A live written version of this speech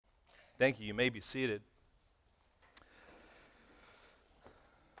Thank you. You may be seated.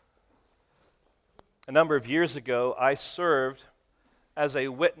 A number of years ago, I served as a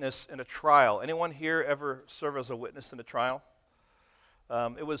witness in a trial. Anyone here ever serve as a witness in a trial?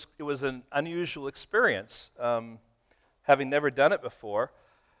 It was an unusual experience. Having never done it before,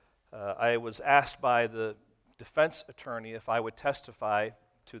 I was asked by the defense attorney if I would testify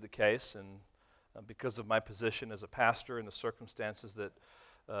to the case, and because of my position as a pastor and the circumstances that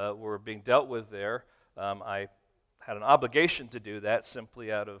were being dealt with there, I had an obligation to do that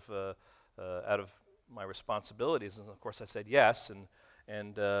simply out of my responsibilities. And of course, I said yes.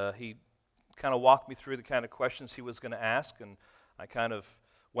 And he kind of walked me through the kind of questions he was going to ask, and I kind of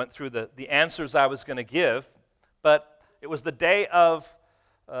went through the answers I was going to give. But it was the day of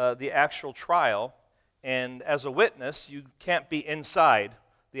the actual trial, and as a witness, you can't be inside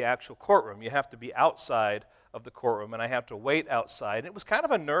the actual courtroom. You have to be outside of the courtroom, and I have to wait outside. And it was kind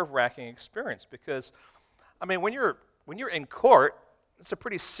of a nerve-wracking experience because, I mean, when you're in court, it's a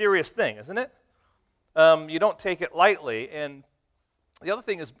pretty serious thing, isn't it? You don't take it lightly. And the other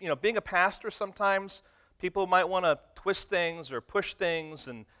thing is, being a pastor, sometimes people might want to twist things or push things,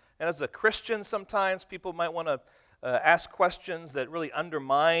 and as a Christian, sometimes people might want to ask questions that really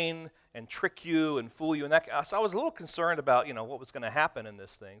undermine and trick you and fool you. So I was a little concerned about, what was going to happen in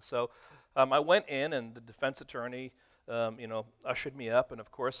this thing. So I went in, and the defense attorney, ushered me up, and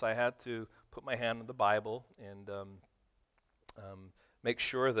of course I had to put my hand on the Bible and make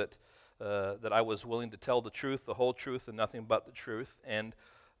sure that I was willing to tell the truth, the whole truth, and nothing but the truth. And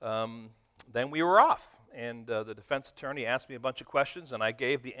then we were off, and the defense attorney asked me a bunch of questions, and I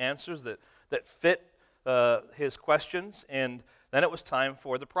gave the answers that fit his questions, and then it was time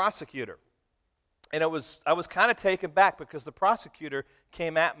for the prosecutor. And I was kind of taken back because the prosecutor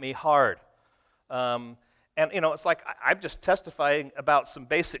came at me hard. And it's like I'm just testifying about some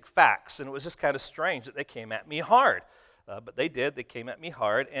basic facts, and it was just kind of strange that they came at me hard. But they did. They came at me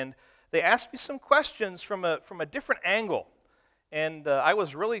hard, and they asked me some questions from a different angle. And I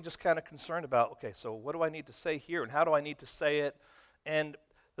was really just kind of concerned about, okay, so what do I need to say here, and how do I need to say it? And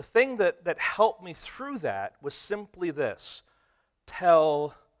the thing that helped me through that was simply this: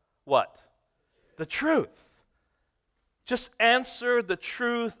 tell what? The truth. Just answer the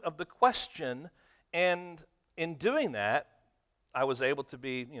truth of the question, and in doing that, I was able to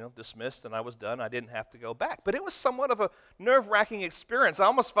be, dismissed, and I was done. I didn't have to go back. But it was somewhat of a nerve-wracking experience. I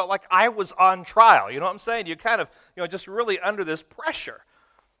almost felt like I was on trial. You know what I'm saying? You kind of, just really under this pressure.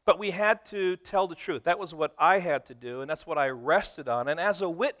 But we had to tell the truth. That was what I had to do, and that's what I rested on. And as a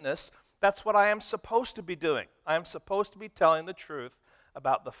witness, that's what I am supposed to be doing. I am supposed to be telling the truth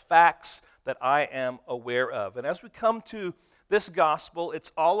about the facts that I am aware of. And as we come to this gospel,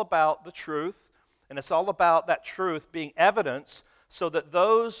 it's all about the truth, and it's all about that truth being evidence so that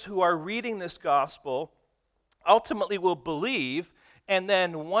those who are reading this gospel ultimately will believe, and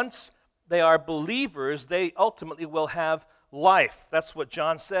then once they are believers, they ultimately will have life. That's what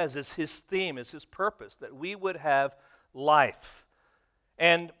John says is his theme, is his purpose, that we would have life.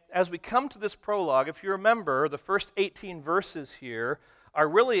 And as we come to this prologue, if you remember, the first 18 verses here are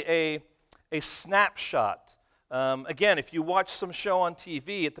really a snapshot. Again, if you watch some show on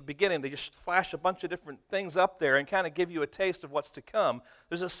TV, at the beginning, they just flash a bunch of different things up there and kind of give you a taste of what's to come.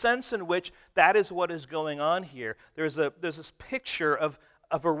 There's a sense in which that is what is going on here. There's this picture of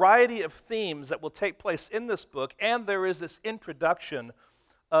a variety of themes that will take place in this book, and there is this introduction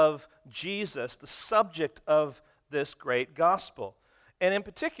of Jesus, the subject of this great gospel. And in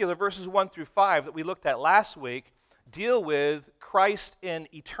particular, verses 1 through 5 that we looked at last week deal with Christ in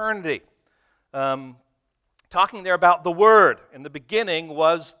eternity. Talking there about the Word. In the beginning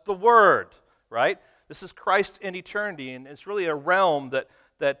was the Word, right? This is Christ in eternity, and it's really a realm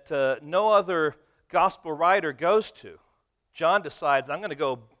that no other gospel writer goes to. John decides, I'm going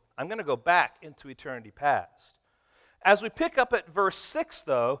to go back into eternity past. As we pick up at verse 6,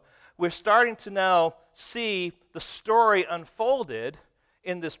 though, we're starting to now see the story unfolded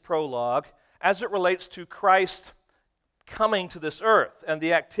in this prologue as it relates to Christ coming to this earth and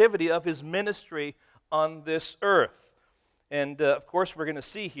the activity of his ministry on this earth. And of course, we're going to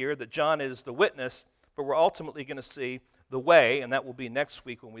see here that John is the witness, but we're ultimately going to see the way, and that will be next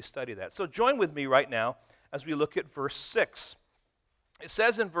week when we study that. So join with me right now as we look at verse 6. It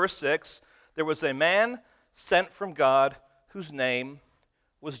says in verse 6, there was a man sent from God whose name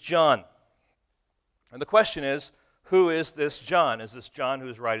was John. And the question is, who is this John? Is this John who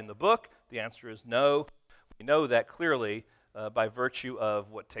is writing the book? The answer is no. We know that clearly by virtue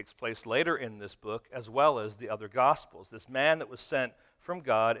of what takes place later in this book, as well as the other Gospels. This man that was sent from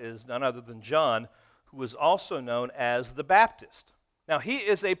God is none other than John, who was also known as the Baptist. Now, he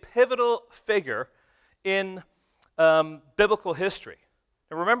is a pivotal figure in biblical history.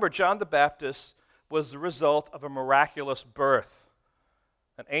 Now, remember, John the Baptist was the result of a miraculous birth.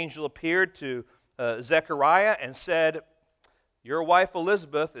 An angel appeared to Zechariah and said, "Your wife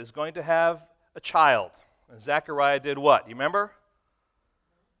Elizabeth is going to have a child." And Zechariah did what? You remember?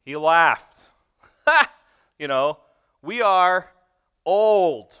 He laughed. You know, we are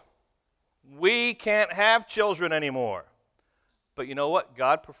old. We can't have children anymore. But you know what?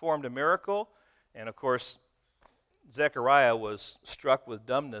 God performed a miracle, and of course, Zechariah was struck with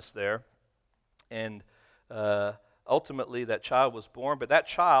dumbness there, and ultimately that child was born, but that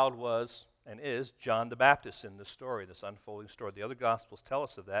child was and is John the Baptist in this story, this unfolding story. The other Gospels tell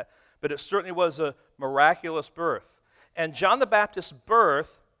us of that, but it certainly was a miraculous birth. And John the Baptist's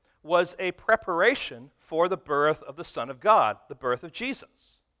birth was a preparation for the birth of the Son of God, the birth of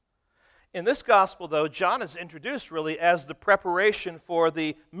Jesus. In this gospel, though, John is introduced really as the preparation for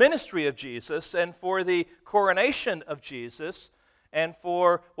the ministry of Jesus and for the coronation of Jesus and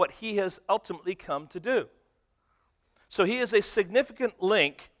for what he has ultimately come to do. So he is a significant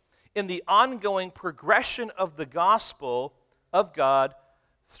link in the ongoing progression of the gospel of God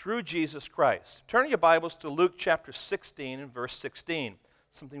through Jesus Christ. Turn your Bibles to Luke chapter 16 and verse 16.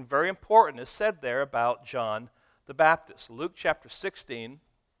 Something very important is said there about John the Baptist. Luke chapter 16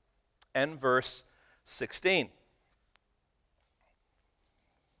 and verse 16.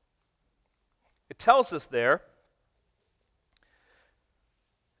 It tells us there,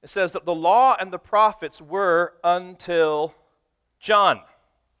 it says that the law and the prophets were until John,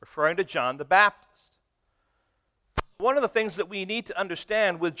 referring to John the Baptist. One of the things that we need to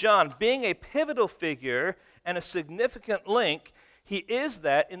understand with John being a pivotal figure and a significant link, he is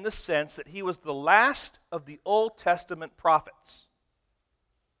that in the sense that he was the last of the Old Testament prophets.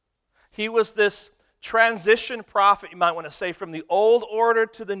 He was this transition prophet, you might want to say, from the old order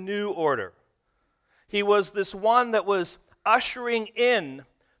to the new order. He was this one that was ushering in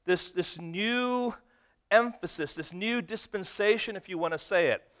this new emphasis, this new dispensation, if you want to say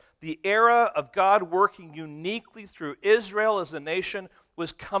it. The era of God working uniquely through Israel as a nation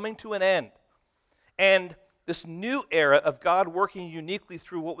was coming to an end. And this new era of God working uniquely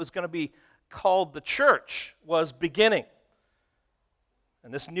through what was going to be called the church was beginning.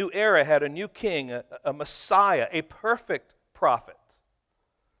 And this new era had a new king, a Messiah, a perfect prophet.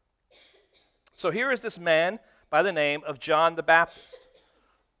 So here is this man by the name of John the Baptist.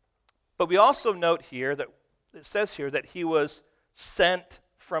 But we also note here that it says here that he was sent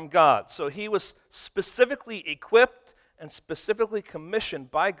from God. So he was specifically equipped and specifically commissioned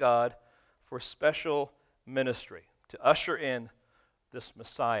by God for special ministry, to usher in this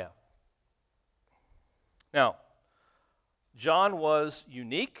Messiah. Now, John was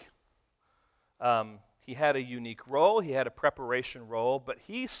unique. He had a unique role. He had a preparation role, but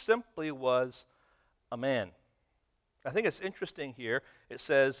he simply was a man. I think it's interesting here. It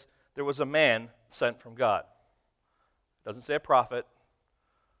says there was a man sent from God. It doesn't say a prophet.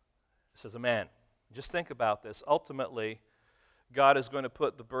 It says a man. Just think about this. Ultimately, God is going to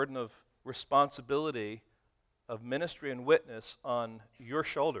put the burden of responsibility of ministry and witness on your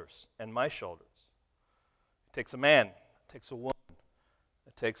shoulders and my shoulders. It takes a man. It takes a woman,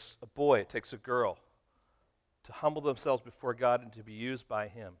 it takes a boy, it takes a girl to humble themselves before God and to be used by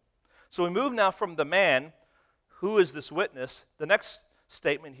him. So we move now from the man, who is this witness? The next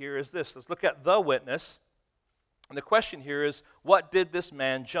statement here is this. Let's look at the witness. And the question here is, what did this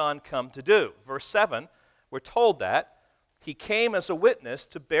man John come to do? Verse 7, we're told that he came as a witness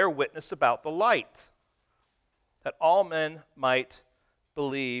to bear witness about the light, that all men might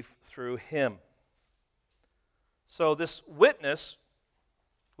believe through him. So this witness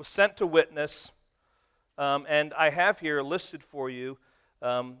was sent to witness, and I have here listed for you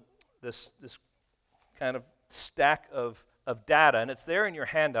this kind of stack of data, and it's there in your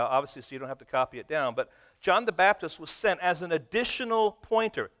handout, obviously, so you don't have to copy it down. But John the Baptist was sent as an additional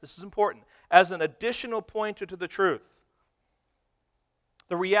pointer. This is important. As an additional pointer to the truth.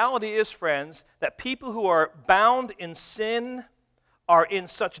 The reality is, friends, that people who are bound in sin are in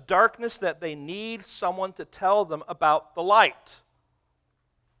such darkness that they need someone to tell them about the light.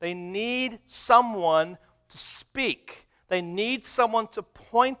 They need someone to speak. They need someone to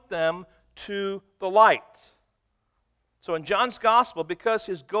point them to the light. So in John's gospel, because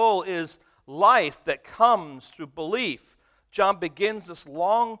his goal is life that comes through belief, John begins this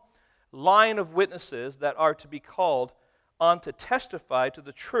long line of witnesses that are to be called on to testify to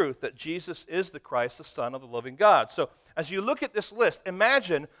the truth that Jesus is the Christ, the Son of the living God. So as you look at this list,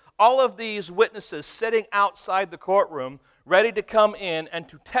 imagine all of these witnesses sitting outside the courtroom, ready to come in and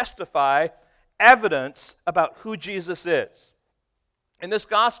to testify evidence about who Jesus is. In this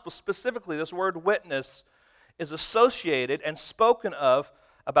gospel specifically, this word witness is associated and spoken of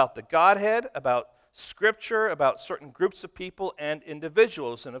about the Godhead, about Scripture, about certain groups of people and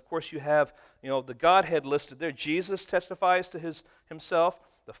individuals. And of course you have, the Godhead listed there. Jesus testifies to himself.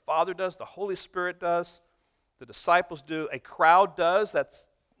 The Father does. The Holy Spirit does. The disciples do. A crowd does. That's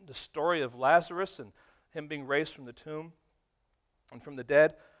the story of Lazarus and him being raised from the tomb and from the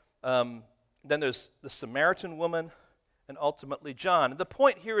dead. Then there's the Samaritan woman, and ultimately John. And the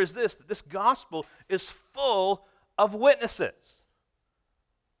point here is this, that this gospel is full of witnesses.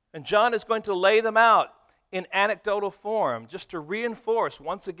 And John is going to lay them out in anecdotal form just to reinforce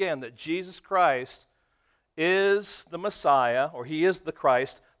once again that Jesus Christ is the Messiah, or he is the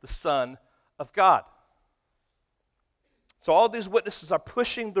Christ, the Son of God. So all these witnesses are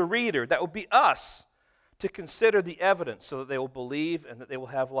pushing the reader, that would be us, to consider the evidence so that they will believe and that they will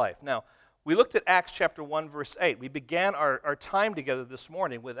have life. Now, we looked at Acts chapter 1, verse 8. We began our time together this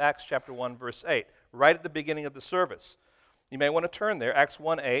morning with Acts chapter 1, verse 8, right at the beginning of the service. You may want to turn there, Acts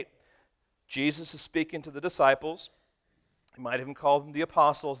 1:8. Jesus is speaking to the disciples. He might even call them the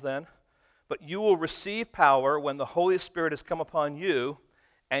apostles then. But you will receive power when the Holy Spirit has come upon you,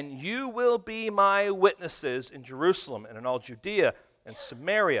 and you will be my witnesses in Jerusalem and in all Judea and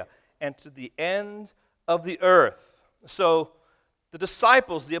Samaria and to the end of the earth. So the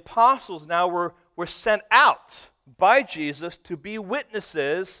disciples, the apostles now were sent out by Jesus to be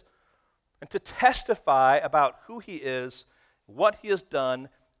witnesses and to testify about who he is, what he has done,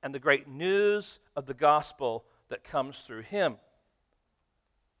 and the great news of the gospel that comes through him.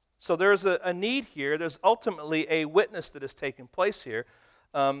 So there's a need here. There's ultimately a witness that has taken place here.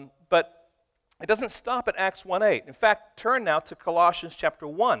 But it doesn't stop at Acts 1:8. In fact, turn now to Colossians chapter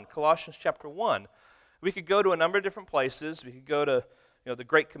 1. Colossians chapter 1. We could go to a number of different places. We could go to the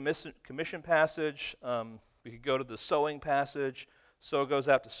Great Commission passage. We could go to the sowing passage. Sow goes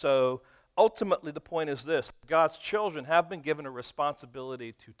out to sow. Ultimately, the point is this. God's children have been given a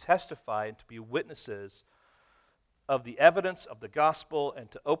responsibility to testify and to be witnesses of the evidence of the gospel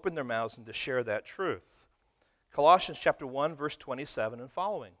and to open their mouths and to share that truth. Colossians chapter 1, verse 27 and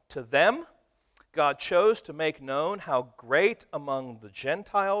following. To them, God chose to make known how great among the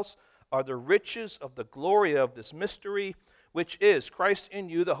Gentiles are the riches of the glory of this mystery, which is Christ in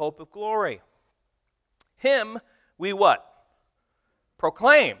you, the hope of glory. Him we what?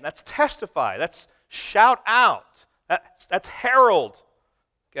 Proclaim. That's testify. That's shout out. That's herald.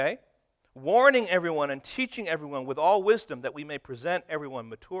 Okay? Warning everyone and teaching everyone with all wisdom that we may present everyone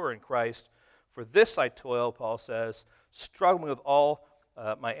mature in Christ. For this I toil, Paul says, struggling with all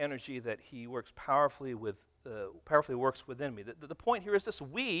my energy that he works powerfully works within me. The point here is this: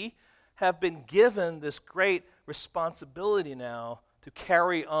 we have been given this great responsibility now to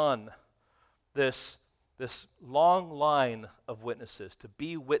carry on this long line of witnesses, to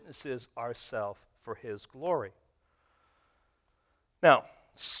be witnesses ourselves for his glory. Now,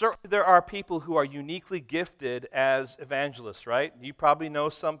 certainly there are people who are uniquely gifted as evangelists, right? You probably know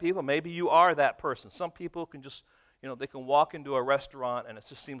some people. Maybe you are that person. Some people can just, they can walk into a restaurant and it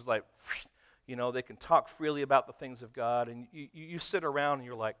just seems like, they can talk freely about the things of God, and you sit around and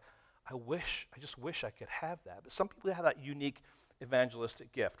you're like, I just wish I could have that. But some people have that unique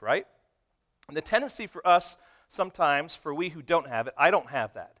evangelistic gift, right? And the tendency for us sometimes, for we who don't have it, I don't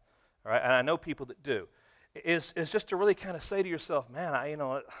have that, all right? And I know people that do, is just to really kind of say to yourself, man,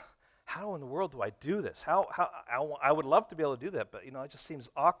 how in the world do I do this? I would love to be able to do that, but it just seems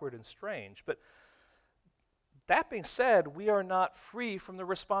awkward and strange. But that being said, we are not free from the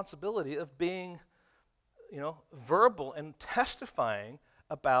responsibility of being, verbal and testifying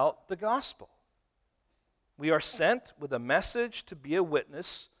about the gospel. We are sent with a message to be a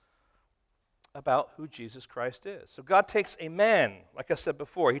witness about who Jesus Christ is. So God takes a man, like I said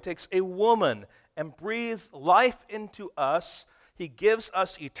before, he takes a woman and breathes life into us. He gives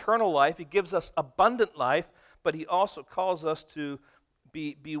us eternal life. He gives us abundant life, but he also calls us to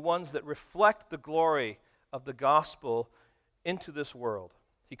be ones that reflect the glory of the gospel into this world.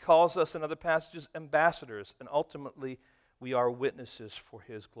 He calls us in other passages ambassadors, and ultimately we are witnesses for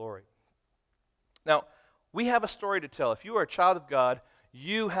his glory. Now, we have a story to tell. If you are a child of God,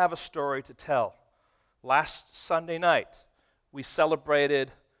 you have a story to tell. Last Sunday night, we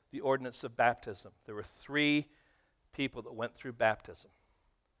celebrated the ordinance of baptism. There were 3 people that went through baptism.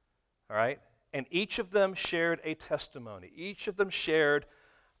 All right? And each of them shared a testimony. Each of them shared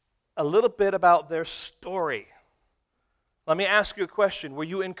a little bit about their story. Let me ask you a question. Were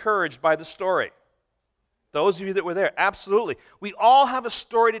you encouraged by the story? Those of you that were there, absolutely. We all have a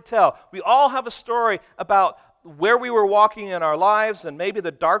story to tell. We all have a story about where we were walking in our lives and maybe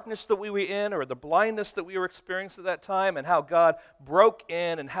the darkness that we were in or the blindness that we were experiencing at that time, and how God broke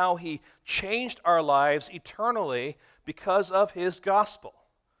in and how He changed our lives eternally because of His gospel.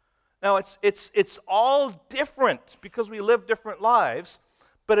 Now, it's all different because we live different lives,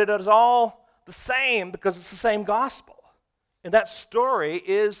 but it is all the same because it's the same gospel. And that story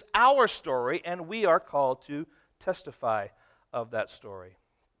is our story, and we are called to testify of that story.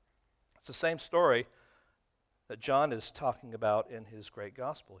 It's the same story that John is talking about in his great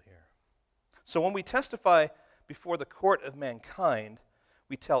gospel here. So when we testify before the court of mankind,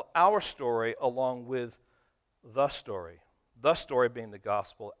 we tell our story along with the story being the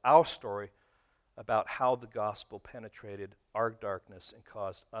gospel, our story about how the gospel penetrated our darkness and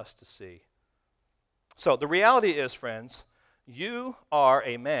caused us to see. So the reality is, friends, you are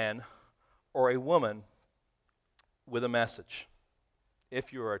a man or a woman with a message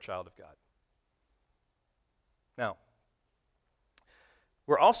if you are a child of God. Now,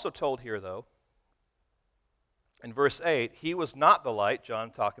 we're also told here, though, in verse 8, he was not the light,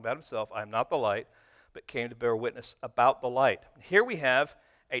 John talking about himself, I am not the light, but came to bear witness about the light. Here we have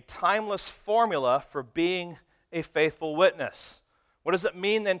a timeless formula for being a faithful witness. What does it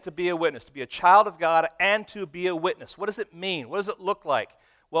mean then to be a witness, to be a child of God and to be a witness? What does it mean? What does it look like?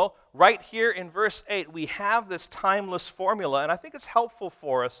 Well, right here in verse 8, we have this timeless formula, and I think it's helpful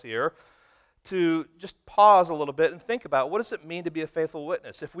for us here to just pause a little bit and think about what does it mean to be a faithful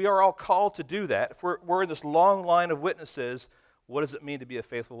witness? If we are all called to do that, if we're in this long line of witnesses, what does it mean to be a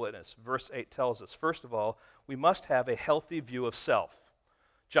faithful witness? Verse 8 tells us, first of all, we must have a healthy view of self.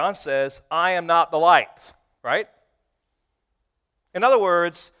 John says, I am not the light, right? In other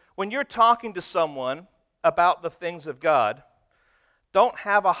words, when you're talking to someone about the things of God, don't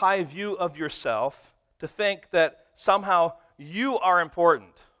have a high view of yourself to think that somehow you are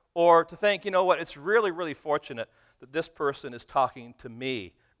important, or to think, you know what, it's really, really fortunate that this person is talking to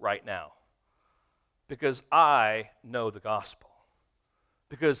me right now because I know the gospel,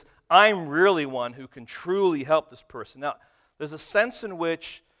 because I'm really one who can truly help this person. Now, there's a sense in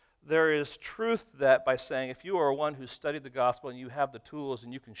which there is truth to that by saying if you are one who studied the gospel and you have the tools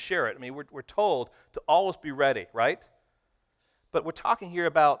and you can share it, I mean, we're told to always be ready, right? But we're talking here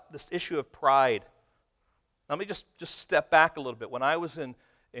about this issue of pride. Let me just step back a little bit. When I was in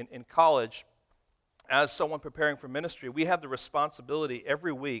college, as someone preparing for ministry, we had the responsibility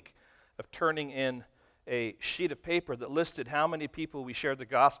every week of turning in a sheet of paper that listed how many people we shared the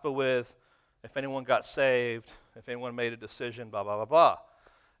gospel with, if anyone got saved, if anyone made a decision, blah, blah, blah, blah.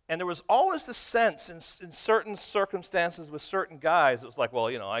 And there was always this sense in certain circumstances with certain guys, it was like, well,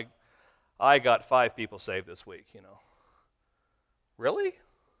 you know, I got 5 people saved this week, you know. Really?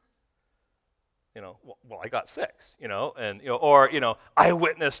 You know, well, I got 6, you know, and you know, or you know, I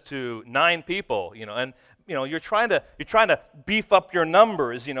witnessed to 9 people, you know, and you know, you're trying to beef up your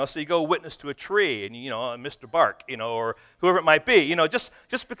numbers, you know, so you go witness to a tree, and you know, Mr. Bark, you know, or whoever it might be, you know, just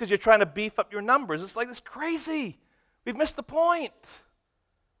because you're trying to beef up your numbers, it's like it's crazy. We've missed the point.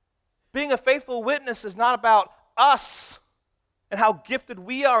 Being a faithful witness is not about us and how gifted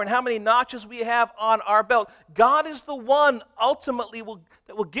we are and how many notches we have on our belt. God is the one ultimately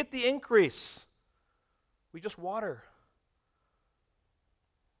that will get the increase. We just water.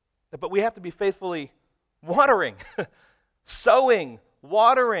 But we have to be faithfully watering, sowing,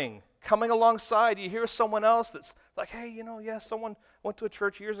 watering, coming alongside. You hear someone else that's like, hey, you know, yeah, someone went to a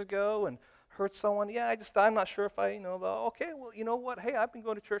church years ago and heard someone, yeah, I'm not sure if I, you know, okay, well, you know what, hey, I've been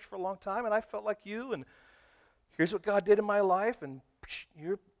going to church for a long time and I felt like you, and here's what God did in my life, and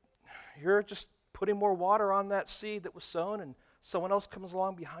you're just putting more water on that seed that was sown, and someone else comes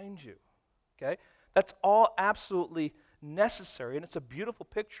along behind you, okay? That's all absolutely necessary, and it's a beautiful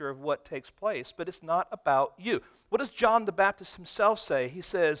picture of what takes place, but it's not about you. What does John the Baptist himself say? He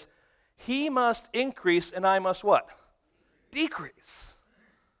says, he must increase and I must what? Decrease.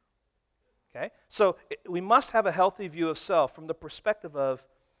 Okay? So we must have a healthy view of self from the perspective of,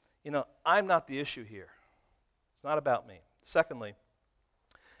 you know, I'm not the issue here. It's not about me. Secondly,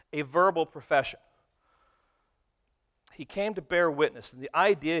 a verbal profession. He came to bear witness. And the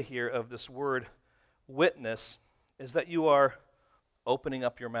idea here of this word witness is that you are opening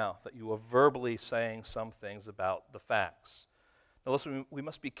up your mouth, that you are verbally saying some things about the facts. Now listen, we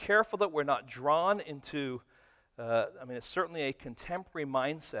must be careful that we're not drawn into it's certainly a contemporary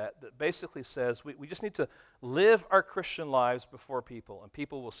mindset that basically says we just need to live our Christian lives before people, and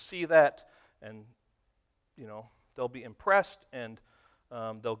people will see that, and you know, they'll be impressed, and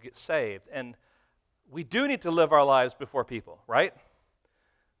they'll get saved. And we do need to live our lives before people, right?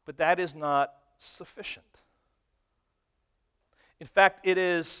 But that is not sufficient. In fact, it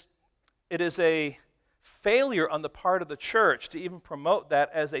is a failure on the part of the church to even promote that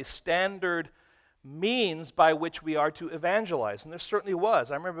as a standard means by which we are to evangelize. And there certainly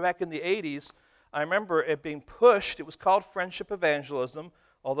was. I remember back in the 80s, I remember it being pushed. It was called friendship evangelism,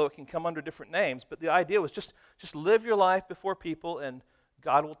 although it can come under different names. But the idea was just live your life before people and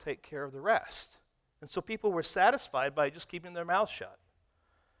God will take care of the rest. And so people were satisfied by just keeping their mouths shut.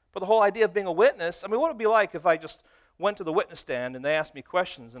 But the whole idea of being a witness, I mean, what would it be like if I just went to the witness stand and they asked me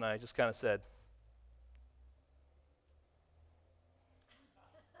questions and I just kind of said,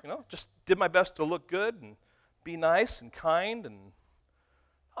 just did my best to look good and be nice and kind, and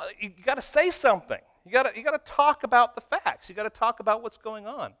you got to say something. You got to talk about the facts. You got to talk about what's going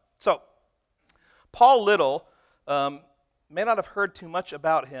on. So, Paul Little, may not have heard too much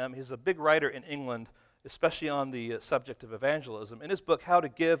about him. He's a big writer in England, especially on the subject of evangelism. In his book, How to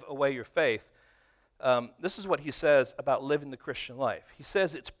Give Away Your Faith, this is what he says about living the Christian life. He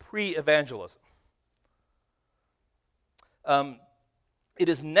says it's pre-evangelism. It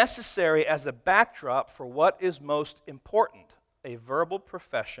is necessary as a backdrop for what is most important, a verbal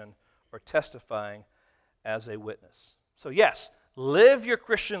profession or testifying as a witness. So yes, live your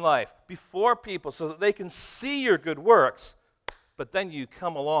Christian life before people so that they can see your good works, but then you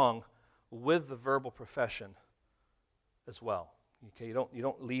come along with the verbal profession as well. Okay, you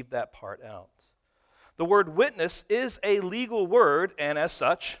don't leave that part out. The word witness is a legal word, and as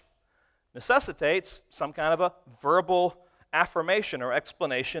such, necessitates some kind of a verbal affirmation or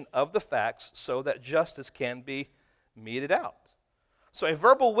explanation of the facts so that justice can be meted out. So a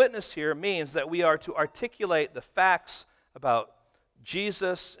verbal witness here means that we are to articulate the facts about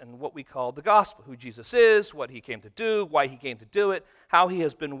Jesus and what we call the gospel, who Jesus is, what he came to do, why he came to do it, how he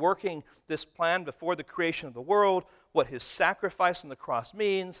has been working this plan before the creation of the world, what his sacrifice on the cross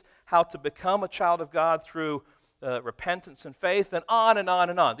means, how to become a child of God through repentance and faith, and on and on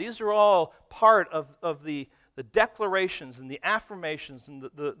and on. These are all part of the declarations and the affirmations and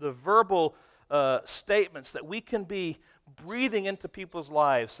the verbal statements that we can be breathing into people's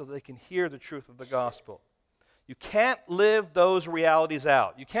lives so that they can hear the truth of the gospel. You can't live those realities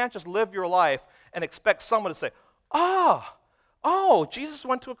out. You can't just live your life and expect someone to say, oh, Jesus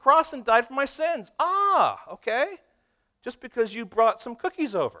went to a cross and died for my sins. Okay. Just because you brought some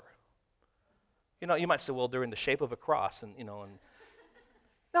cookies over. You might say, well, they're in the shape of a cross, and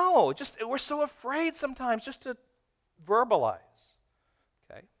no, we're so afraid sometimes just to verbalize.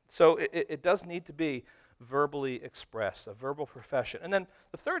 Okay? So it does need to be verbally expressed, a verbal profession. And then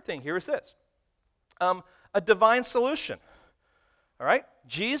the third thing here is this, a divine solution. All right?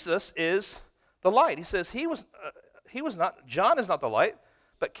 Jesus is the light. He says John is not the light,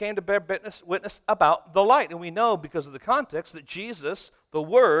 but came to bear witness about the light. And we know because of the context that Jesus, the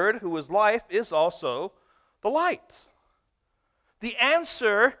Word, who is life, is also the light. The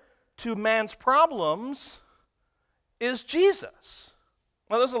answer to man's problems is Jesus.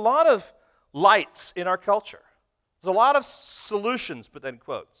 Now, there's a lot of lights in our culture. There's a lot of solutions, but then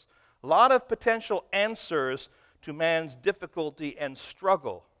quotes. A lot of potential answers to man's difficulty and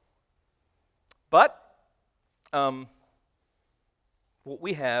struggle. But what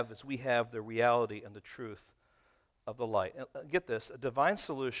we have is the reality and the truth of the light. And get this, a divine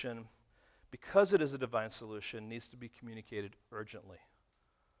solution, because it is a divine solution, needs to be communicated urgently.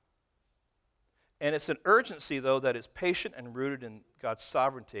 And it's an urgency, though, that is patient and rooted in God's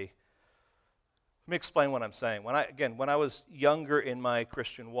sovereignty. Let me explain what I'm saying. When I was younger in my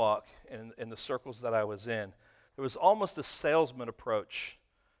Christian walk, in the circles that I was in, there was almost a salesman approach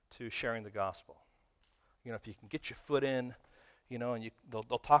to sharing the gospel. If you can get your foot in, and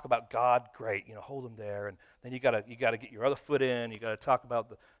they'll talk about God, great, hold them there, and then you got to get your other foot in. You got to talk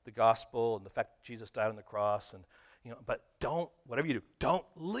about the gospel and the fact that Jesus died on the cross, and but whatever you do, don't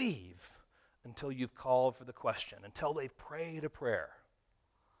leave until you've called for the question, until they've prayed a prayer.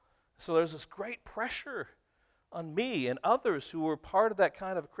 So there's this great pressure on me and others who were part of that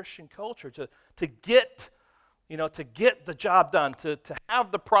kind of Christian culture to get the job done, to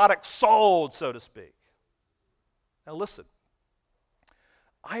have the product sold, so to speak. Now listen,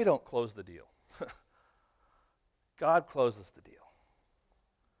 I don't close the deal. God closes the deal.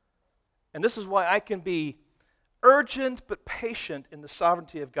 And this is why I can be urgent but patient in the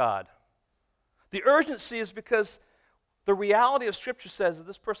sovereignty of God. The urgency is because the reality of Scripture says that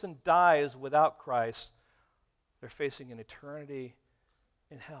this person dies without Christ, they're facing an eternity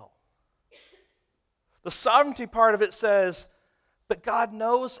in hell. The sovereignty part of it says, but God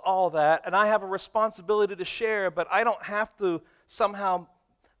knows all that, and I have a responsibility to share, but I don't have to somehow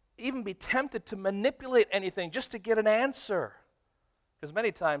even be tempted to manipulate anything just to get an answer. Because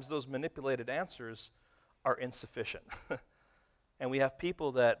many times those manipulated answers are insufficient. And we have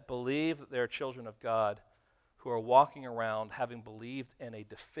people that believe that they're children of God who are walking around having believed in a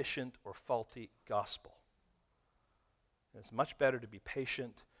deficient or faulty gospel. And it's much better to be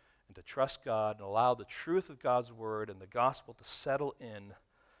patient and to trust God and allow the truth of God's word and the gospel to settle in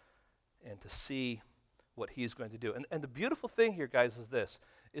and to see what he's going to do. And the beautiful thing here, guys, is this,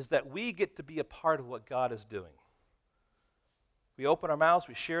 is that we get to be a part of what God is doing. We open our mouths,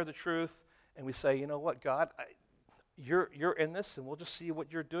 we share the truth, and we say, you know what, God, you're in this, and we'll just see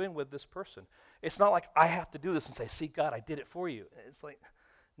what you're doing with this person. It's not like I have to do this and say, see, God, I did it for you. It's like,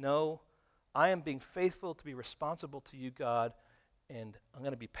 no, I am being faithful to be responsible to you, God, and I'm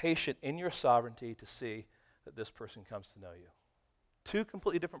going to be patient in your sovereignty to see that this person comes to know you. Two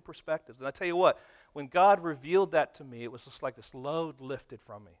completely different perspectives. And I tell you what, when God revealed that to me, it was just like this load lifted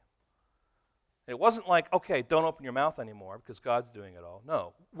from me. It wasn't like, okay, don't open your mouth anymore because God's doing it all.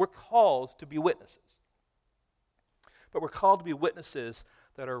 No, we're called to be witnesses. But we're called to be witnesses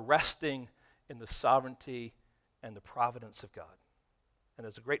that are resting in the sovereignty and the providence of God. And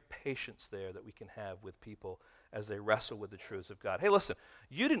there's a great patience there that we can have with people as they wrestle with the truths of God. Hey, listen,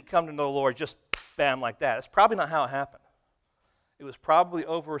 you didn't come to know the Lord just bam like that. It's probably not how it happened. It was probably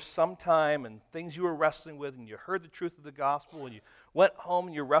over some time and things you were wrestling with, and you heard the truth of the gospel, and you went home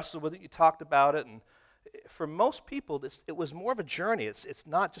and you wrestled with it, you talked about it. And for most people, it was more of a journey. It's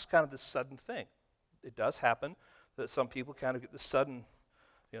not just kind of this sudden thing. It does happen that some people kind of get this sudden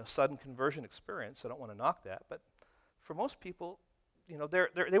conversion experience. I don't want to knock that. But for most people,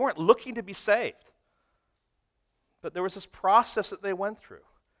 they weren't looking to be saved. But there was this process that they went through.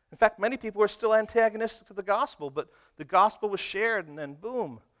 In fact, many people are still antagonistic to the gospel, but the gospel was shared, and then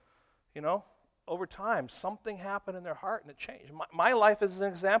boom, over time, something happened in their heart, and it changed. My life is an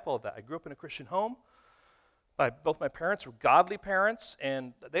example of that. I grew up in a Christian home. Both my parents were godly parents,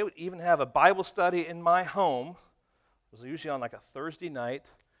 and they would even have a Bible study in my home. It was usually on like a Thursday night,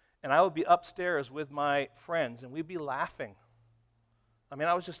 and I would be upstairs with my friends, and we'd be laughing. I mean,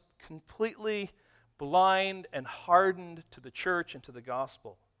 I was just completely blind and hardened to the church and to the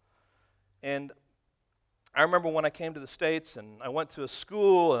gospel. And I remember when I came to the States and I went to a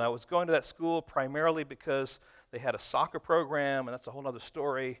school, and I was going to that school primarily because they had a soccer program, and that's a whole other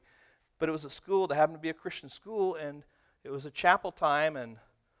story. But it was a school that happened to be a Christian school, and it was a chapel time, and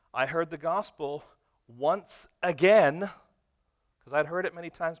I heard the gospel once again, because I'd heard it many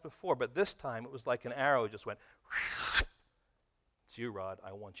times before, but this time it was like an arrow just went, it's you, Rod,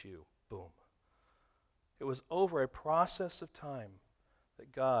 I want you, boom. It was over a process of time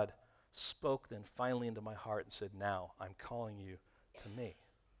that God spoke then finally into my heart and said, now I'm calling you to me.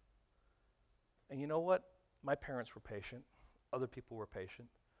 And you know what? My parents were patient. Other people were patient.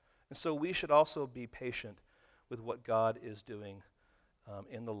 And so we should also be patient with what God is doing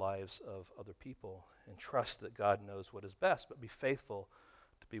in the lives of other people and trust that God knows what is best, but be faithful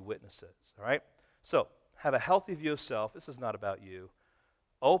to be witnesses, all right? So have a healthy view of self. This is not about you.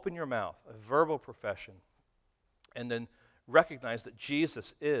 Open your mouth, a verbal profession, and then recognize that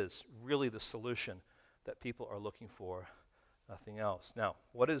Jesus is really the solution that people are looking for, nothing else. Now,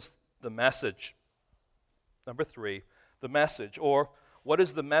 what is the message? Number 3, the message, or what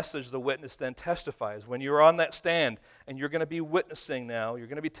is the message the witness then testifies? When you're on that stand and you're going to be witnessing now, you're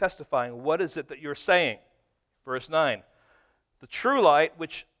going to be testifying, what is it that you're saying? Verse 9, the true light,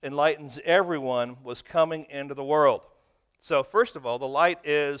 which enlightens everyone, was coming into the world. So first of all, the light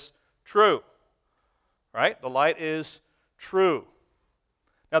is true, right? The light is true.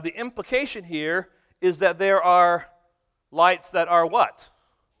 Now the implication here is that there are lights that are what?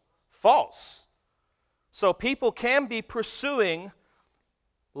 False. So people can be pursuing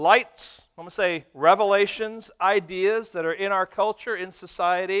lights, I'm going to say revelations, ideas that are in our culture, in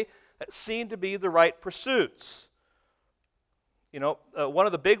society, that seem to be the right pursuits. One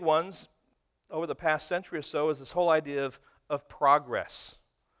of the big ones over the past century or so is this whole idea of progress,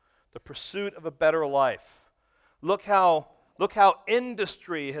 the pursuit of a better life. Look how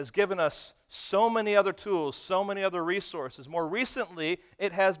industry has given us so many other tools, so many other resources. More recently,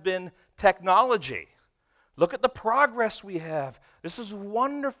 it has been technology. Look at the progress we have. This is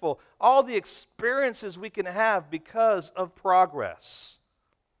wonderful. All the experiences we can have because of progress.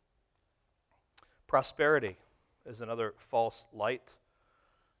 Prosperity is another false light.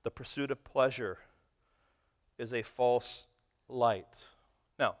 The pursuit of pleasure is a false light.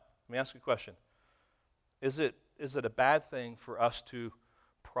 Now, let me ask you a question. Is it a bad thing for us to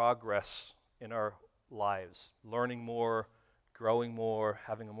progress in our lives, learning more, growing more,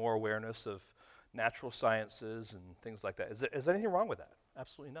 having more awareness of natural sciences and things like that? Is there anything wrong with that?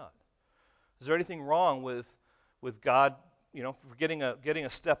 Absolutely not. Is there anything wrong with God for getting a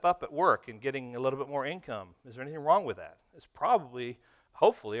step up at work and getting a little bit more income. Is there anything wrong with that? It's probably,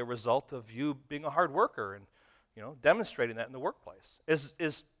 hopefully, a result of you being a hard worker and, demonstrating that in the workplace.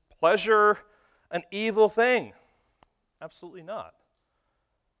 Is pleasure an evil thing? Absolutely not.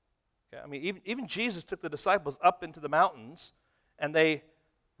 Okay? I mean, even Jesus took the disciples up into the mountains, and they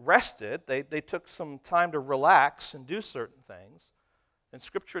rested. They took some time to relax and do certain things. And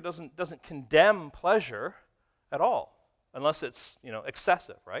Scripture doesn't condemn pleasure at all, unless it's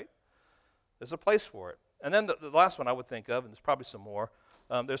excessive, right? There's a place for it. And then the last one I would think of, and there's probably some more.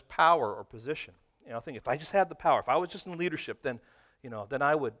 There's power or position. I think if I just had the power, if I was just in leadership, then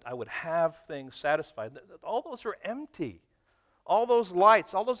I would have things satisfied. All those are empty. All those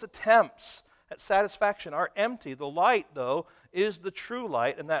lights, all those attempts at satisfaction are empty. The light, though, is the true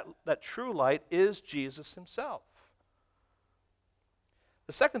light, and that true light is Jesus himself.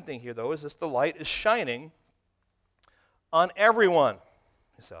 The second thing here, though, is the light is shining on everyone.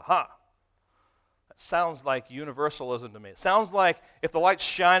 You say, aha. That sounds like universalism to me. It sounds like if the light's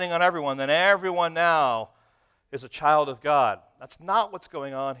shining on everyone, then everyone now is a child of God. That's not what's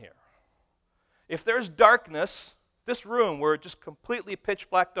going on here. If there's darkness, this room where it's just completely pitch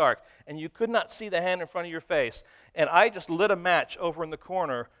black dark, and you could not see the hand in front of your face, and I just lit a match over in the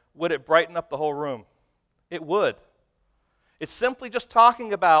corner, would it brighten up the whole room? It would. It's simply just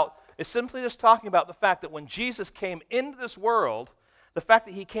talking about the fact that when Jesus came into this world, the fact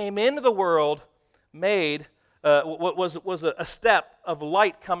that he came into the world made was a step of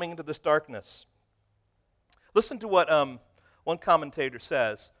light coming into this darkness. Listen to what one commentator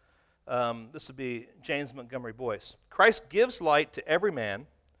says. This would be James Montgomery Boyce. Christ gives light to every man.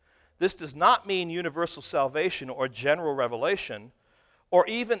 This does not mean universal salvation or general revelation or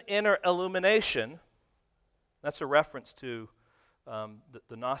even inner illumination. That's a reference to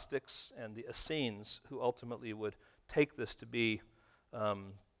the Gnostics and the Essenes, who ultimately would take this to be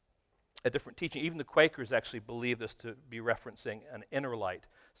a different teaching. Even the Quakers actually believe this to be referencing an inner light.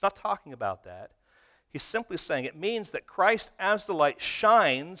 It's not talking about that. He's simply saying it means that Christ as the light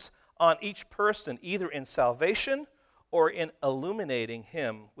shines on each person, either in salvation or in illuminating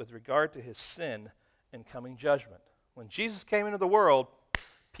him with regard to his sin and coming judgment. When Jesus came into the world,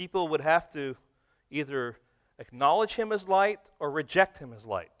 people would have to either acknowledge him as light or reject him as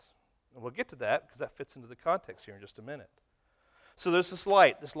light. And we'll get to that because that fits into the context here in just a minute. So there's this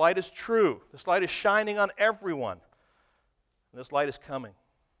light. This light is true. This light is shining on everyone. And this light is coming.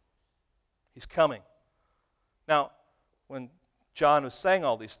 He's coming. Now, when John was saying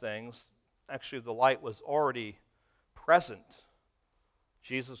all these things, actually the light was already present.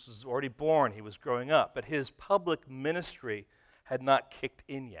 Jesus was already born. He was growing up. But his public ministry had not kicked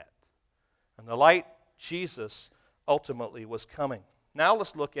in yet. And the light, Jesus, ultimately was coming. Now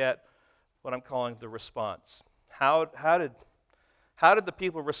let's look at what I'm calling the response. How did the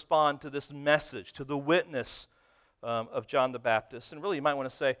people respond to this message, to the witness of John the Baptist? And really, you might want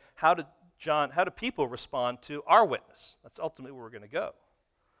to say, how do people respond to our witness? That's ultimately where we're going to go.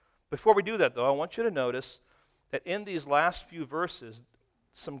 Before we do that, though, I want you to notice that in these last few verses,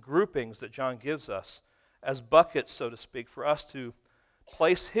 some groupings that John gives us as buckets, so to speak, for us to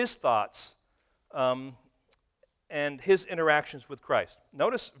place his thoughts and his interactions with Christ.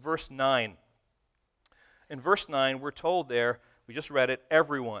 Notice verse 9. In verse 9, we're told there, we just read it,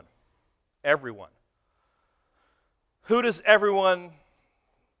 everyone. Everyone. Who does everyone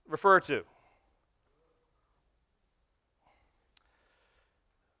refer to?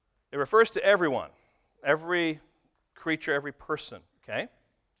 It refers to everyone. Every creature, every person. Okay?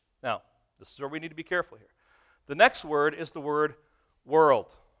 Now, this is where we need to be careful here. The next word is the word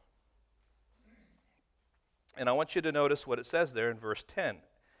world. And I want you to notice what it says there in verse 10.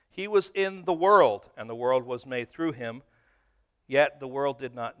 He was in the world, and the world was made through him, yet the world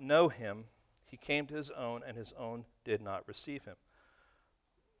did not know him. He came to his own, and his own did not receive him.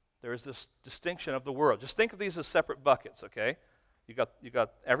 There is this distinction of the world. Just think of these as separate buckets, okay? You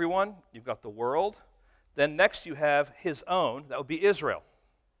got everyone, you've got the world. Then next you have his own, that would be Israel.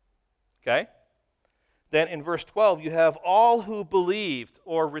 Okay? Then in verse 12 you have all who believed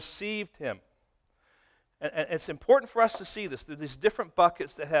or received him. And it's important for us to see this. There's these different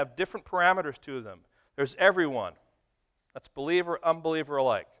buckets that have different parameters to them. There's everyone. That's believer, unbeliever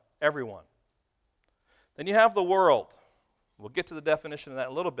alike. Everyone. Then you have the world. We'll get to the definition of that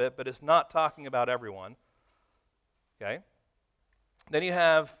in a little bit, but it's not talking about everyone. Okay? Then you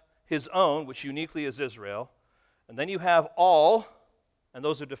have his own, which uniquely is Israel. And then you have all, and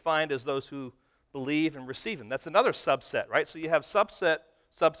those are defined as those who believe and receive him. That's another subset, right? So you have subset,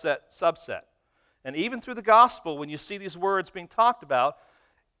 subset, subset. And even through the gospel, when you see these words being talked about,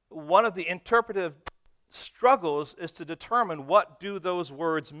 one of the interpretive struggles is to determine what do those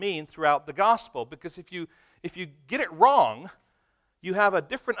words mean throughout the gospel. Because if you get it wrong, you have a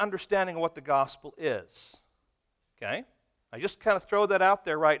different understanding of what the gospel is. Okay? I just kind of throw that out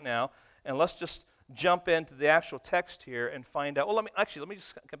there right now, and let's just jump into the actual text here and find out. Well, let me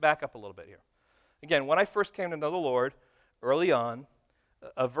just back up a little bit here. Again, when I first came to know the Lord early on,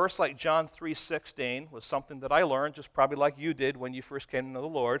 a verse like John 3:16 was something that I learned, just probably like you did when you first came to know the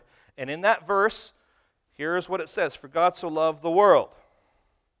Lord. And in that verse, here is what it says: "For God so loved the world,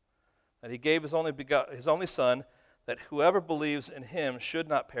 that he gave his only Son, that whoever believes in him should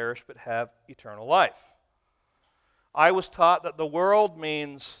not perish but have eternal life." I was taught that the world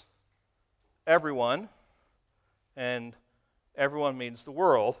means everyone, and everyone means the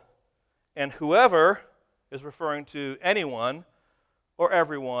world, and whoever is referring to anyone or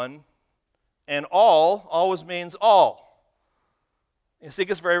everyone, and all always means all. You see, it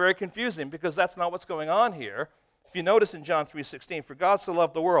gets very, very confusing because that's not what's going on here. If you notice in John 3:16, "For God so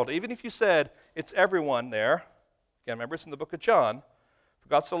loved the world," even if you said it's everyone there, again, remember it's in the book of John, "For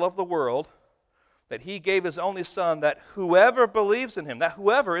God so loved the world, that he gave his only Son, that whoever believes in him," that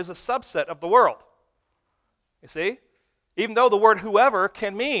whoever is a subset of the world. You see? Even though the word whoever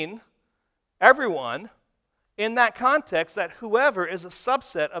can mean everyone, in that context, that whoever is a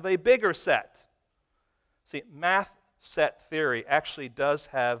subset of a bigger set. See, math set theory actually does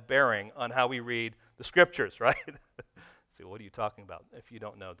have bearing on how we read the Scriptures, right? See, what are you talking about? If you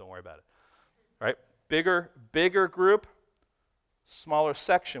don't know, don't worry about it. Right? Bigger group, smaller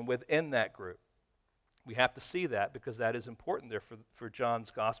section within that group. We have to see that because that is important there for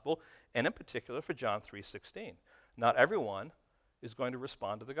John's gospel, and in particular for John 3:16. Not everyone is going to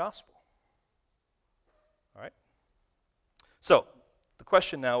respond to the gospel. All right? So, the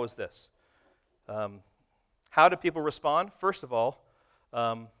question now is this. How do people respond? First of all,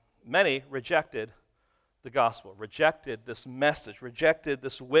 many rejected the gospel, rejected this message, rejected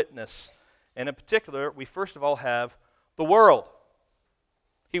this witness. And in particular, we first of all have the world.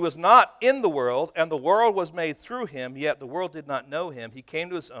 He was not in the world, and the world was made through him, yet the world did not know him. He came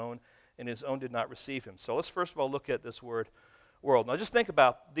to his own, and his own did not receive him. So let's first of all look at this word world. Now just think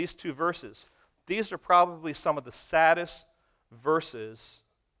about these two verses. These are probably some of the saddest verses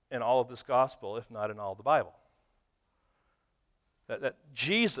in all of this gospel, if not in all of the Bible. That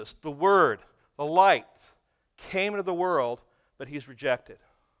Jesus, the Word, the light, came into the world, but he's rejected.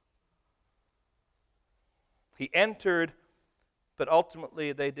 He entered, but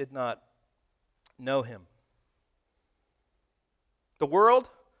ultimately they did not know him. The world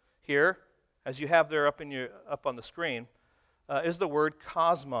here, as you have there up on the screen, is the word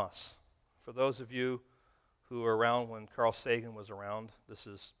cosmos. For those of you who were around when Carl Sagan was around, this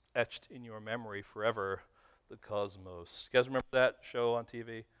is etched in your memory forever, the cosmos. You guys remember that show on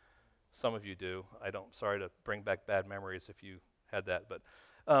TV? Some of you do. Sorry to bring back bad memories if you had that. But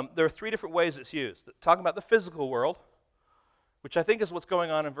there are three different ways it's used. Talking about the physical world, which I think is what's going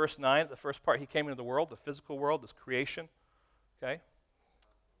on in verse 9. The first part, he came into the world, the physical world, this creation. Okay?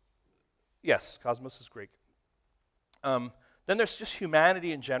 Yes, cosmos is Greek. Then there's just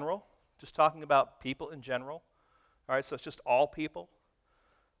humanity in general, just talking about people in general. All right, so it's just all people.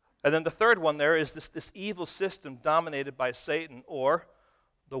 And then the third one there is this evil system dominated by Satan, or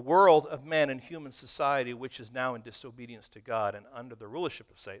the world of men and human society, which is now in disobedience to God and under the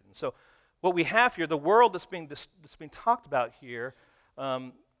rulership of Satan. So what we have here, the world that's being talked about here,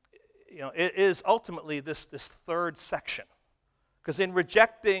 it is ultimately this third section. Because in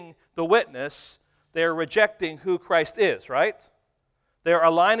rejecting the witness, they're rejecting who Christ is, right? They're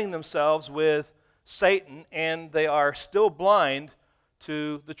aligning themselves with Satan, and they are still blind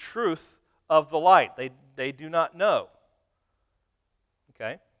to the truth of the light. They do not know.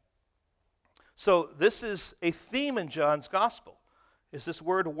 Okay? So this is a theme in John's gospel, is this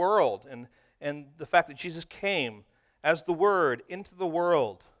word world, and the fact that Jesus came as the Word into the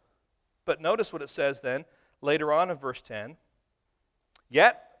world. But notice what it says then, later on in verse 10,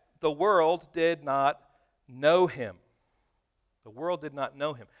 "Yet the world did not know him." The world did not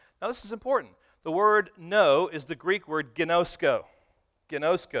know him. Now this is important. The word know is the Greek word ginosko.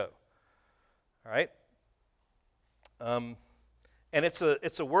 Ginosko. All right? And it's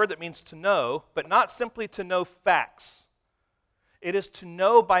a word that means to know, but not simply to know facts. It is to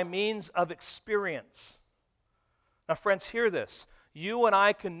know by means of experience. Now, friends, hear this. You and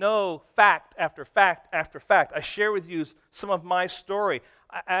I can know fact after fact after fact. I share with you some of my story.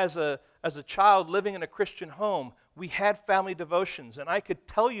 As a child living in a Christian home, we had family devotions, and I could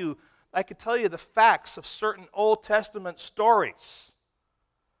tell you the facts of certain Old Testament stories.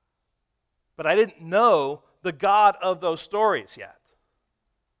 But I didn't know the God of those stories yet.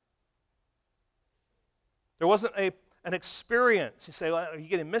 There wasn't an experience. You say, well, are you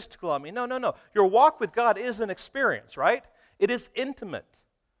getting mystical on me? No, no, no. Your walk with God is an experience, right? It is intimate.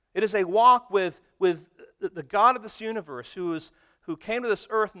 It is a walk with the God of this universe who came to this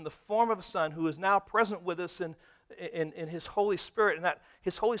earth in the form of a Son, who is now present with us in His Holy Spirit, and that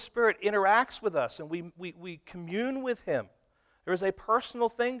His Holy Spirit interacts with us, and we commune with Him. There is a personal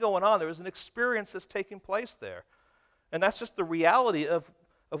thing going on. There is an experience that's taking place there. And that's just the reality of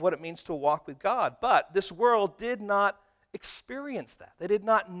what it means to walk with God. But this world did not experience that. They did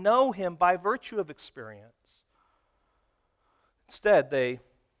not know Him by virtue of experience. Instead, they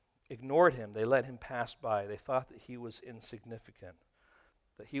ignored Him. They let Him pass by. They thought that He was insignificant,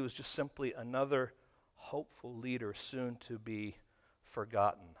 that He was just simply another hopeful leader soon to be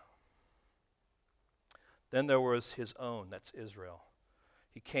forgotten. Then there was His own, that's Israel.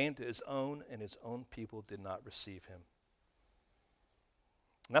 He came to His own, and His own people did not receive Him.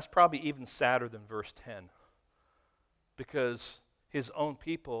 And that's probably even sadder than verse 10, because His own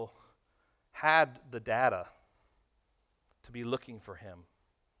people had the data to be looking for Him,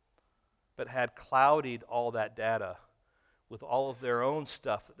 but had clouded all that data with all of their own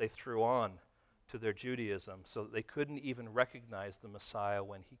stuff that they threw on to their Judaism, so that they couldn't even recognize the Messiah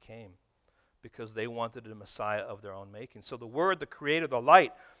when He came, because they wanted a Messiah of their own making. So the Word, the Creator, the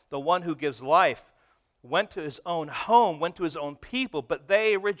light, the one who gives life, went to His own home, went to His own people, but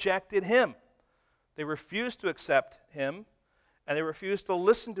they rejected Him. They refused to accept Him, and they refused to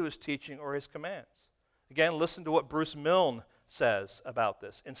listen to His teaching or His commands. Again, listen to what Bruce Milne says about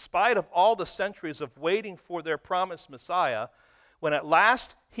this. In spite of all the centuries of waiting for their promised Messiah, when at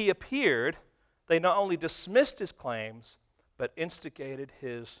last He appeared, they not only dismissed His claims, but instigated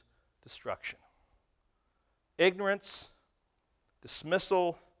His destruction. Ignorance,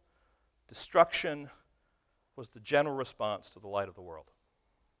 dismissal, destruction was the general response to the light of the world.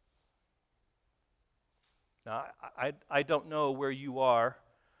 Now, I don't know where you are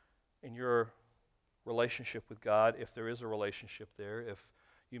in your relationship with God, if there is a relationship there, if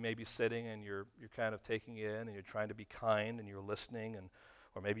you may be sitting and you're kind of taking in and you're trying to be kind and you're listening,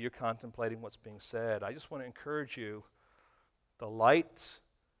 or maybe you're contemplating what's being said. I just want to encourage you, the light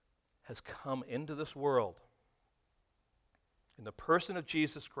has come into this world in the person of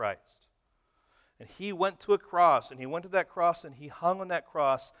Jesus Christ. And He went to a cross, and He went to that cross, and He hung on that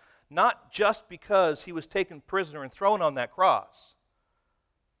cross, not just because He was taken prisoner and thrown on that cross,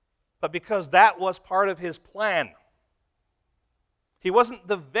 but because that was part of His plan. He wasn't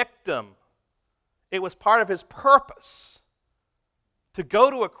the victim. It was part of His purpose to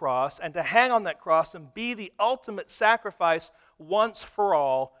go to a cross and to hang on that cross and be the ultimate sacrifice once for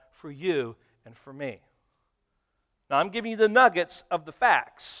all for you and for me. Now, I'm giving you the nuggets of the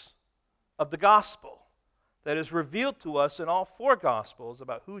facts of the gospel that is revealed to us in all four gospels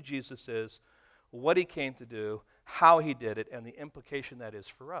about who Jesus is, what He came to do, how He did it, and the implication that is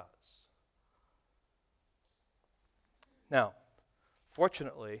for us. Now,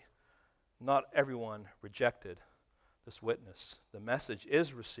 fortunately, not everyone rejected this witness. The message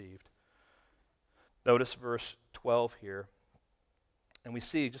is received. Notice verse 12 here. And we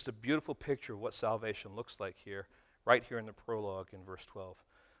see just a beautiful picture of what salvation looks like here, right here in the prologue in verse 12.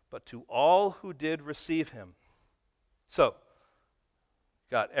 But to all who did receive Him. So,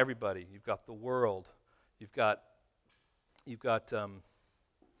 you've got everybody. You've got the world. You've got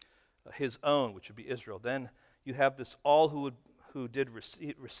His own, which would be Israel. Then you have this all who did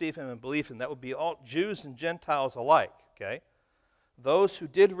receive Him and believe Him. That would be all Jews and Gentiles alike, okay? Those who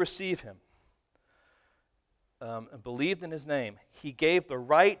did receive Him and believed in His name, He gave the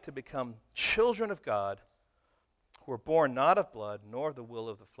right to become children of God, who were born not of blood, nor of the will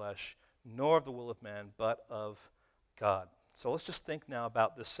of the flesh, nor of the will of man, but of God. So let's just think now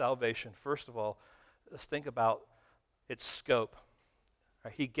about this salvation. First of all, let's think about its scope.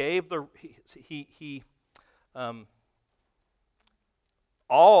 He gave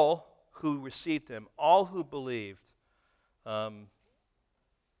all who received Him, all who believed,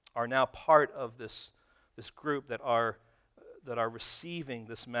 are now part of this group that are receiving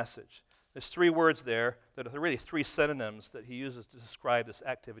this message. There's three words there that are really three synonyms that he uses to describe this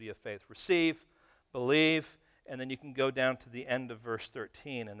activity of faith. Receive, believe, and then you can go down to the end of verse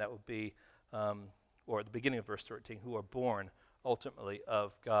 13, and that would be, or at the beginning of verse 13, who are born ultimately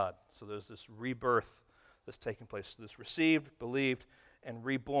of God. So there's this rebirth that's taking place. So this received, believed, and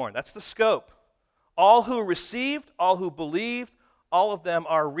reborn. That's the scope. All who received, all who believed, all of them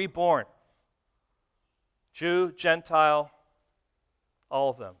are reborn. Jew, Gentile, all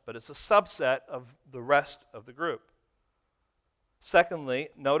of them. But it's a subset of the rest of the group. Secondly,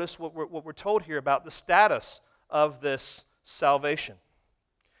 notice what we're told here about the status of this salvation.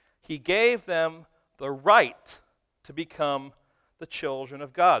 He gave them the right to become the children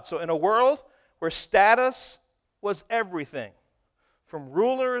of God. So in a world where status was everything, from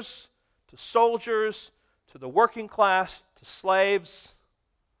rulers to soldiers to the working class to slaves,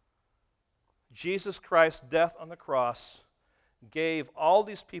 Jesus Christ's death on the cross gave all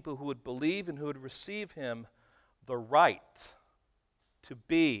these people who would believe and who would receive him the right to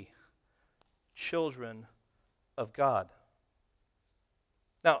be children of God.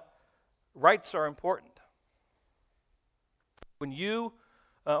 Now, rights are important. When you,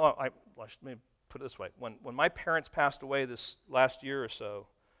 let me put it this way. When my parents passed away this last year or so,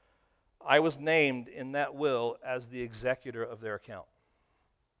 I was named in that will as the executor of their account.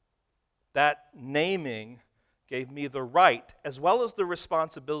 That naming gave me the right as well as the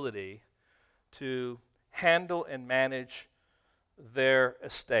responsibility to handle and manage their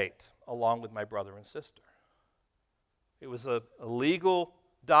estate along with my brother and sister. It was a legal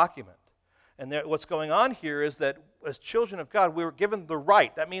document. And what's going on here is that as children of God, we were given the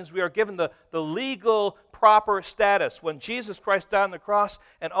right. That means we are given the legal, proper status. When Jesus Christ died on the cross,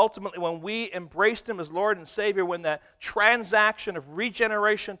 and ultimately when we embraced him as Lord and Savior, when that transaction of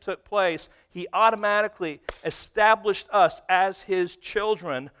regeneration took place, he automatically established us as his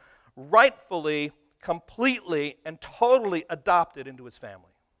children, rightfully, completely, and totally adopted into his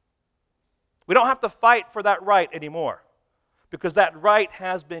family. We don't have to fight for that right anymore, because that right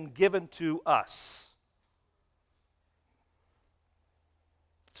has been given to us.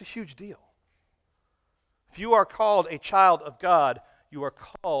 It's a huge deal. If you are called a child of God, you are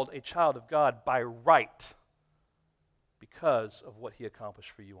called a child of God by right because of what he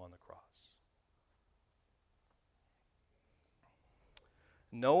accomplished for you on the cross.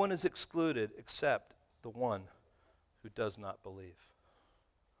 No one is excluded except the one who does not believe.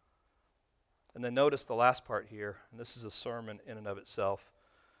 And then notice the last part here, and this is a sermon in and of itself.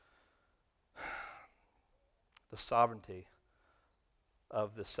 The sovereignty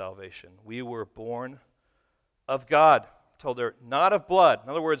of this salvation. We were born of God, told there, not of blood. In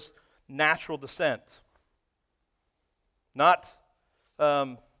other words, natural descent. Not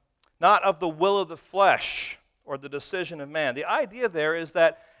of the will of the flesh or the decision of man. The idea there is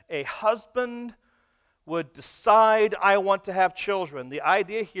that a husband would decide, I want to have children. The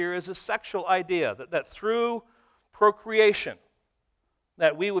idea here is a sexual idea, that through procreation,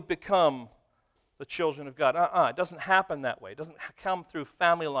 that we would become the children of God. It doesn't happen that way. It doesn't come through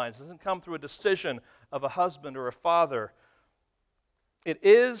family lines. It doesn't come through a decision of a husband or a father. It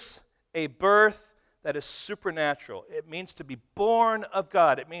is a birth that is supernatural. It means to be born of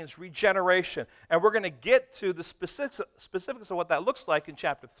God. It means regeneration. And we're going to get to the specifics of what that looks like in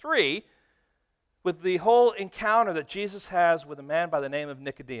chapter 3, with the whole encounter that Jesus has with a man by the name of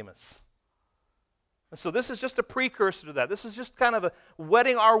Nicodemus. And so this is just a precursor to that. This is just kind of a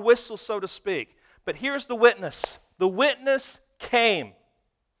wetting our whistle, so to speak. But here's the witness. The witness came.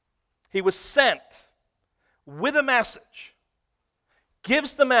 He was sent with a message,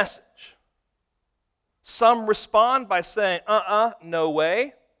 gives the message. Some respond by saying, no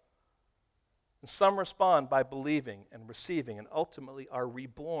way. And some respond by believing and receiving and ultimately are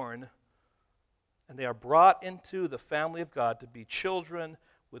reborn. And they are brought into the family of God to be children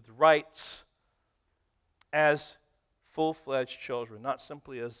with rights as full-fledged children. Not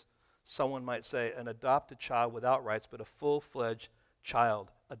simply as someone might say, an adopted child without rights, but a full-fledged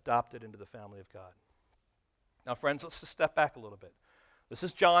child adopted into the family of God. Now, friends, let's just step back a little bit. This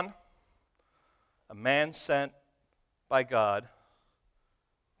is John, a man sent by God,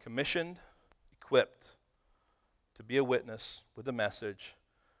 commissioned, equipped to be a witness with a message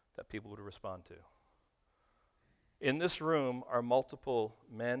that people would respond to. In this room are multiple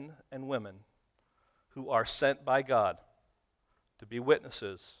men and women who are sent by God to be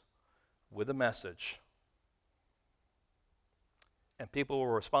witnesses with a message, and people will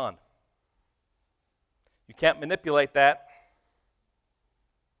respond. You can't manipulate that.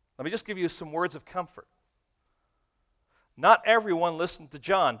 Let me just give you some words of comfort. Not everyone listened to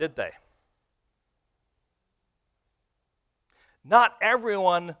John, did they? Not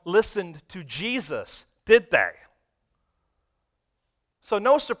everyone listened to Jesus, did they? So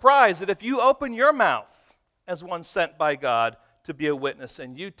no surprise that if you open your mouth as one sent by God to be a witness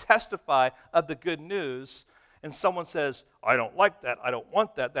and you testify of the good news and someone says, I don't like that, I don't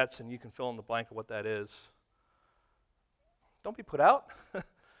want that, and you can fill in the blank of what that is. Don't be put out.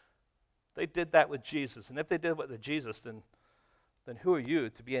 They did that with Jesus. And if they did it with Jesus, then who are you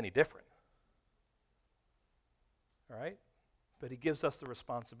to be any different? All right? But he gives us the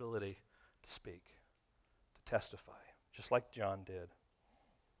responsibility to speak, to testify, just like John did.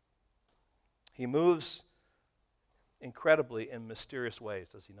 He moves incredibly in mysterious ways,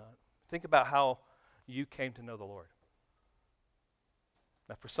 does he not? Think about how you came to know the Lord.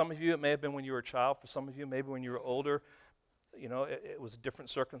 Now, for some of you, it may have been when you were a child. For some of you, maybe when you were older, it was different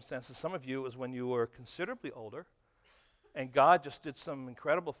circumstances. Some of you, it was when you were considerably older, and God just did some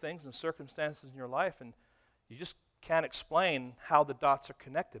incredible things and circumstances in your life, and you just can't explain how the dots are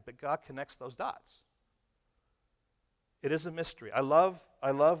connected, but God connects those dots. It is a mystery. I love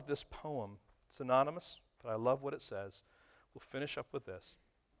this poem. It's anonymous, but I love what it says. We'll finish up with this.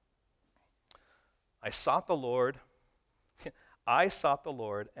 I sought the Lord,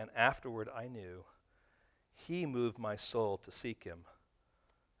 and afterward I knew He moved my soul to seek Him,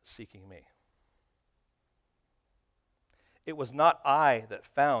 seeking me. It was not I that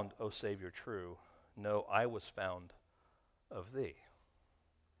found, O Savior, true. No, I was found of Thee.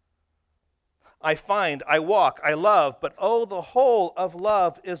 I find, I walk, I love, but oh, the whole of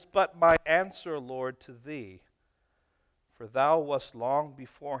love is but my answer, Lord, to Thee. For Thou wast long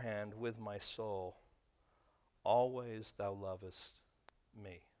beforehand with my soul. Always Thou lovest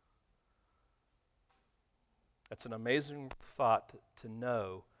me. It's an amazing thought to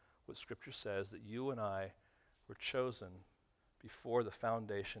know what Scripture says, that you and I were chosen before the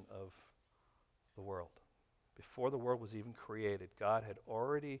foundation of the world. Before the world was even created, God had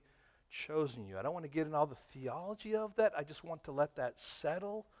already chosen you. I don't want to get into all the theology of that. I just want to let that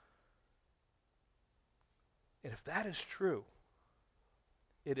settle. And if that is true,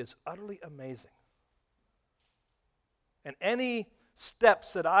 it is utterly amazing. And any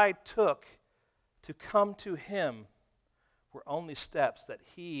steps that I took to come to Him were only steps that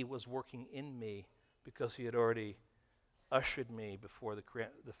He was working in me because He had already ushered me before the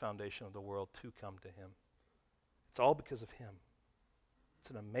foundation of the world to come to Him. It's all because of Him. It's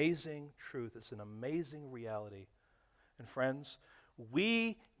an amazing truth. It's an amazing reality. And friends,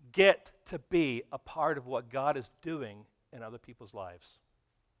 we get to be a part of what God is doing in other people's lives.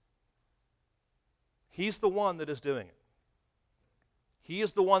 He's the one that is doing it. He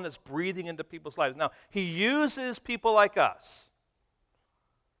is the one that's breathing into people's lives. Now, He uses people like us.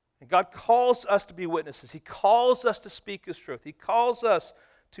 And God calls us to be witnesses. He calls us to speak His truth. He calls us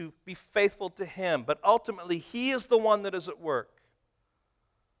to be faithful to Him. But ultimately, He is the one that is at work.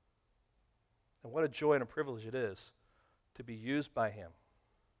 And what a joy and a privilege it is to be used by Him.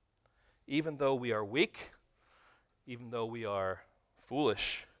 Even though we are weak, even though we are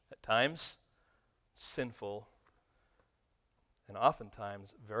foolish at times, sinful, and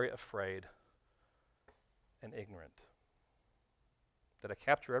oftentimes very afraid and ignorant. Did I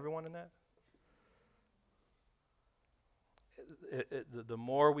capture everyone in that? The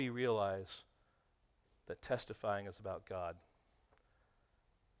more we realize that testifying is about God,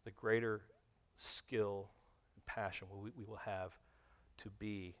 the greater skill and passion we will have to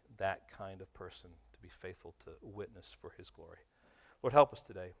be that kind of person, to be faithful to witness for His glory. Lord, help us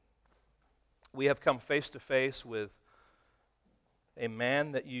today. We have come face to face with a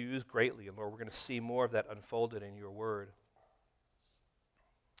man that you use greatly, and Lord, we're going to see more of that unfolded in your word.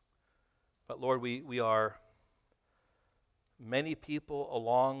 But Lord, we are many people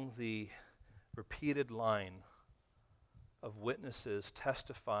along the repeated line of witnesses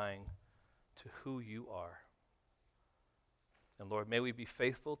testifying to who you are. And Lord, may we be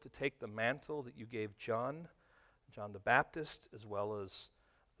faithful to take the mantle that you gave John the Baptist, as well as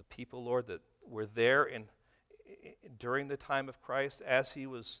the people, Lord, that were there during the time of Christ as He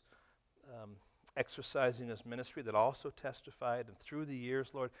was exercising His ministry, that also testified. And through the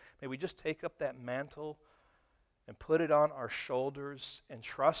years, Lord, may we just take up that mantle and put it on our shoulders and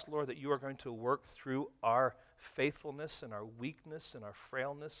trust, Lord, that you are going to work through our faithfulness and our weakness and our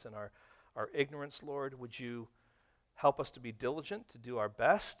frailness and our ignorance, Lord. Would you help us to be diligent, to do our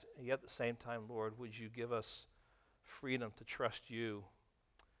best, and yet at the same time, Lord, would you give us freedom to trust you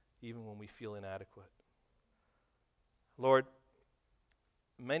even when we feel inadequate. Lord,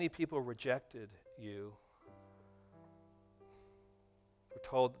 many people rejected you. We're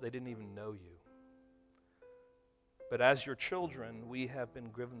told that they didn't even know you. But as your children, we have been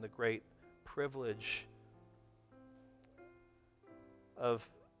given the great privilege of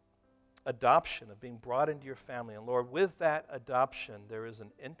adoption, of being brought into your family. And Lord, with that adoption, there is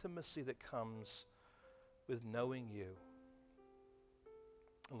an intimacy that comes with knowing you.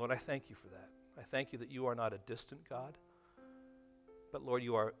 And Lord, I thank you for that. I thank you that you are not a distant God, but Lord,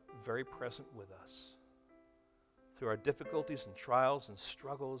 you are very present with us. Through our difficulties and trials and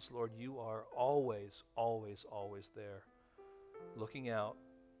struggles, Lord, you are always, always, always there, looking out,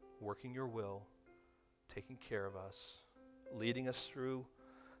 working your will, taking care of us, leading us through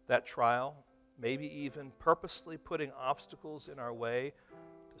that trial, maybe even purposely putting obstacles in our way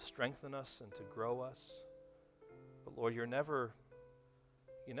to strengthen us and to grow us. But Lord, you're never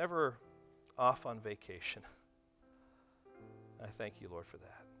off on vacation. I thank you, Lord, for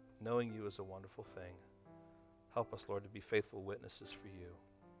that. Knowing you is a wonderful thing. Help us, Lord, to be faithful witnesses for you.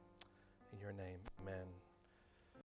 In your name, amen.